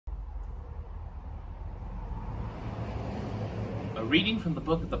A reading from the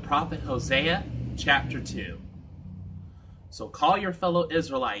book of the prophet Hosea, chapter 2. So call your fellow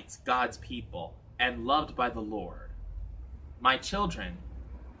Israelites God's people, and loved by the Lord. My children,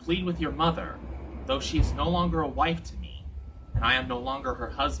 plead with your mother, though she is no longer a wife to me, and I am no longer her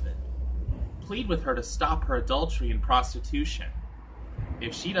husband. Plead with her to stop her adultery and prostitution.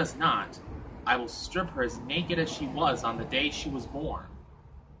 If she does not, I will strip her as naked as she was on the day she was born.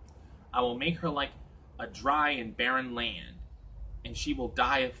 I will make her like a dry and barren land, and she will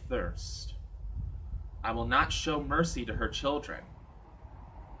die of thirst. I will not show mercy to her children.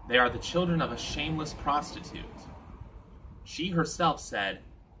 They are the children of a shameless prostitute. She herself said,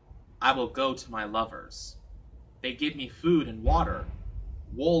 I will go to my lovers. They give me food and water,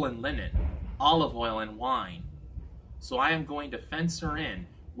 wool and linen, olive oil and wine. So I am going to fence her in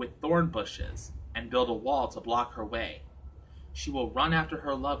with thorn bushes and build a wall to block her way. She will run after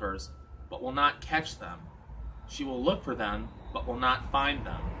her lovers, but will not catch them. She will look for them, but will not find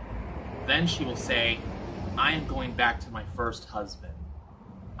them. Then she will say, I am going back to my first husband.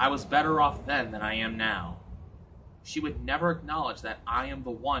 I was better off then than I am now. She would never acknowledge that I am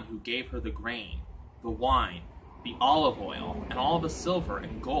the one who gave her the grain, the wine, the olive oil, and all the silver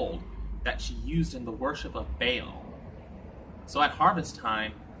and gold that she used in the worship of Baal. So at harvest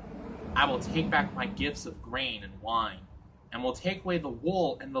time, I will take back my gifts of grain and wine, and will take away the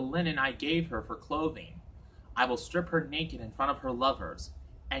wool and the linen I gave her for clothing. I will strip her naked in front of her lovers,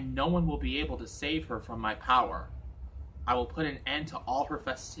 and no one will be able to save her from my power. I will put an end to all her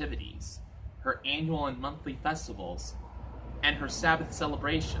festivities, her annual and monthly festivals, and her Sabbath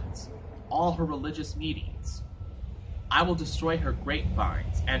celebrations, all her religious meetings. I will destroy her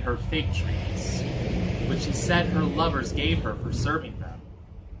grapevines and her fig trees, which she said her lovers gave her for serving them.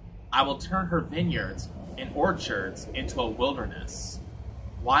 I will turn her vineyards and orchards into a wilderness.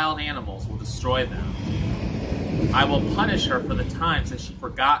 Wild animals will destroy them. I will punish her for the times that she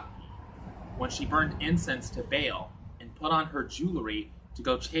forgot me, when she burned incense to Baal and put on her jewelry to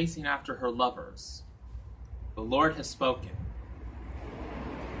go chasing after her lovers. The Lord has spoken.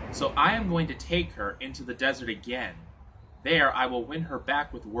 So I am going to take her into the desert again. There I will win her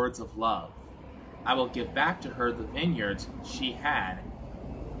back with words of love. I will give back to her the vineyards she had,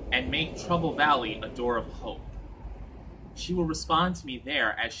 and make Trouble Valley a door of hope. She will respond to me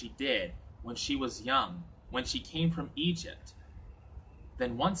there as she did when she was young, when she came from Egypt.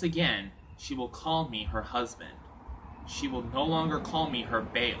 Then once again she will call me her husband. She will no longer call me her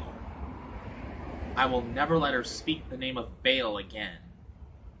Baal. I will never let her speak the name of Baal again.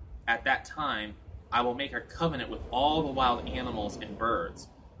 At that time I will make a covenant with all the wild animals and birds,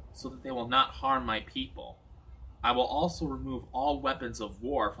 so that they will not harm my people. I will also remove all weapons of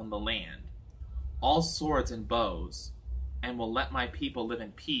war from the land, all swords and bows, and will let my people live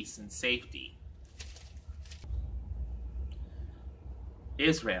in peace and safety.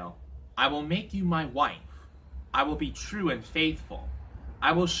 Israel, I will make you my wife. I will be true and faithful.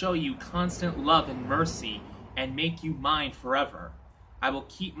 I will show you constant love and mercy and make you mine forever. I will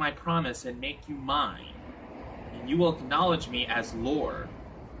keep my promise and make you mine, and you will acknowledge me as Lord.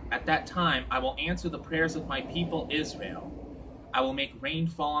 At that time, I will answer the prayers of my people Israel. I will make rain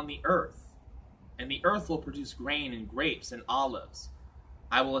fall on the earth, and the earth will produce grain and grapes and olives.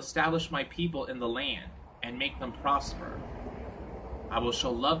 I will establish my people in the land and make them prosper. I will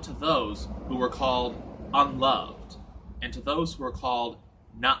show love to those who were called unloved, and to those who are called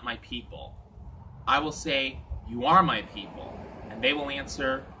not my people. I will say, you are my people, and they will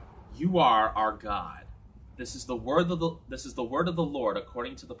answer, you are our God. This is the word of the Lord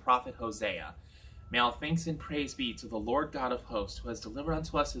according to the prophet Hosea. May all thanks and praise be to the Lord God of hosts, who has delivered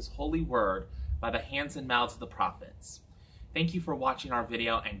unto us his holy word by the hands and mouths of the prophets. Thank you for watching our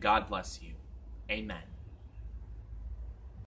video, and God bless you. Amen.